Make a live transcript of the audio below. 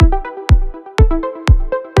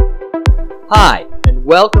Hi, and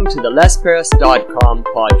welcome to the LesParis.com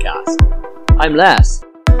podcast. I'm Les.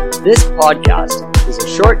 This podcast is a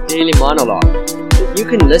short daily monologue that you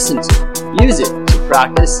can listen to. Use it to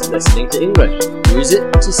practice listening to English. Use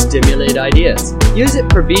it to stimulate ideas. Use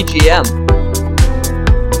it for BGM.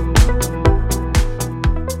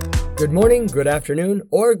 Good morning, good afternoon,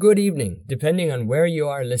 or good evening, depending on where you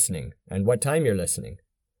are listening and what time you're listening.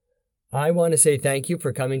 I want to say thank you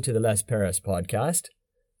for coming to the Les Paris podcast.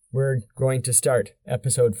 We're going to start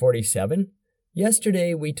episode 47.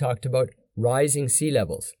 Yesterday we talked about rising sea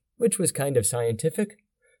levels, which was kind of scientific.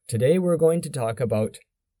 Today we're going to talk about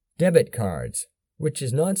debit cards, which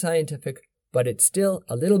is not scientific, but it's still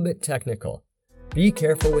a little bit technical. Be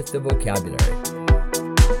careful with the vocabulary.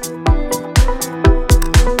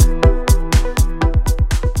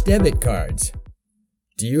 Debit cards.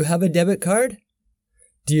 Do you have a debit card?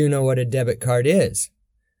 Do you know what a debit card is?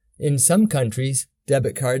 In some countries,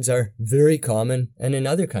 debit cards are very common, and in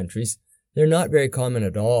other countries, they're not very common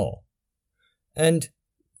at all. And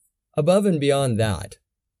above and beyond that,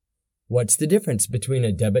 what's the difference between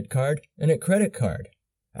a debit card and a credit card?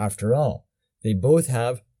 After all, they both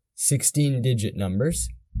have 16-digit numbers,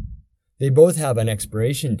 they both have an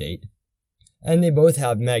expiration date, and they both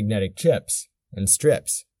have magnetic chips and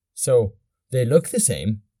strips. So they look the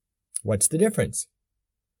same. What's the difference?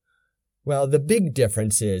 Well, the big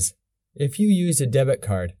difference is if you use a debit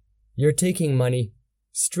card, you're taking money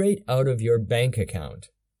straight out of your bank account.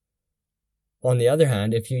 On the other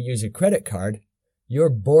hand, if you use a credit card, you're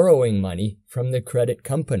borrowing money from the credit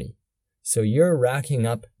company. So you're racking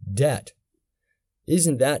up debt.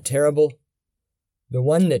 Isn't that terrible? The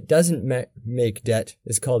one that doesn't make debt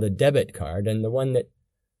is called a debit card, and the one that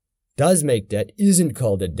does make debt isn't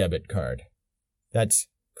called a debit card. That's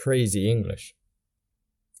crazy English.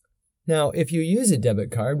 Now, if you use a debit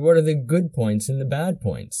card, what are the good points and the bad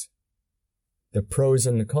points? The pros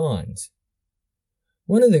and the cons.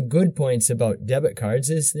 One of the good points about debit cards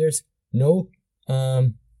is there's no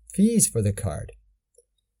fees for the card.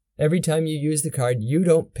 Every time you use the card, you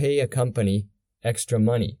don't pay a company extra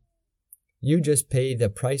money. You just pay the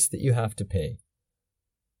price that you have to pay.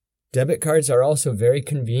 Debit cards are also very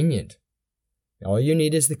convenient. All you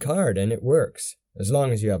need is the card and it works, as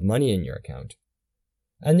long as you have money in your account.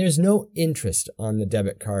 And there's no interest on the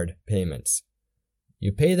debit card payments.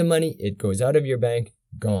 You pay the money, it goes out of your bank,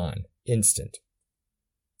 gone, instant.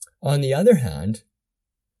 On the other hand,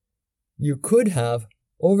 you could have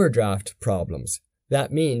overdraft problems.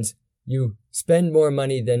 That means you spend more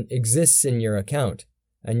money than exists in your account,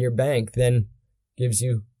 and your bank then gives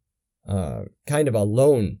you kind of a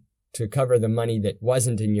loan to cover the money that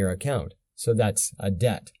wasn't in your account. So that's a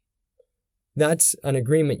debt. That's an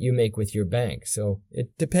agreement you make with your bank, so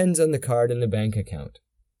it depends on the card and the bank account.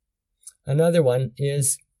 Another one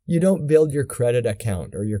is you don't build your credit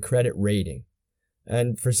account or your credit rating.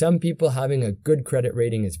 And for some people, having a good credit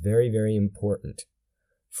rating is very, very important.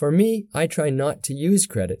 For me, I try not to use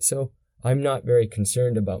credit, so I'm not very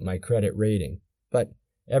concerned about my credit rating. But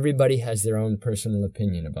everybody has their own personal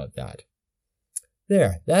opinion about that.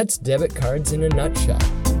 There, that's debit cards in a nutshell.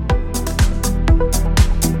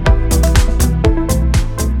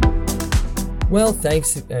 Well,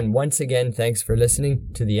 thanks, and once again, thanks for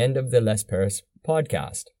listening to the end of the Les Paris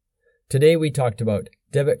podcast. Today we talked about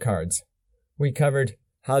debit cards. We covered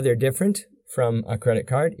how they're different from a credit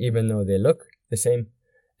card, even though they look the same,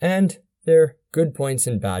 and their good points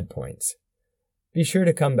and bad points. Be sure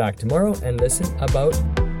to come back tomorrow and listen about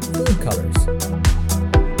food colors.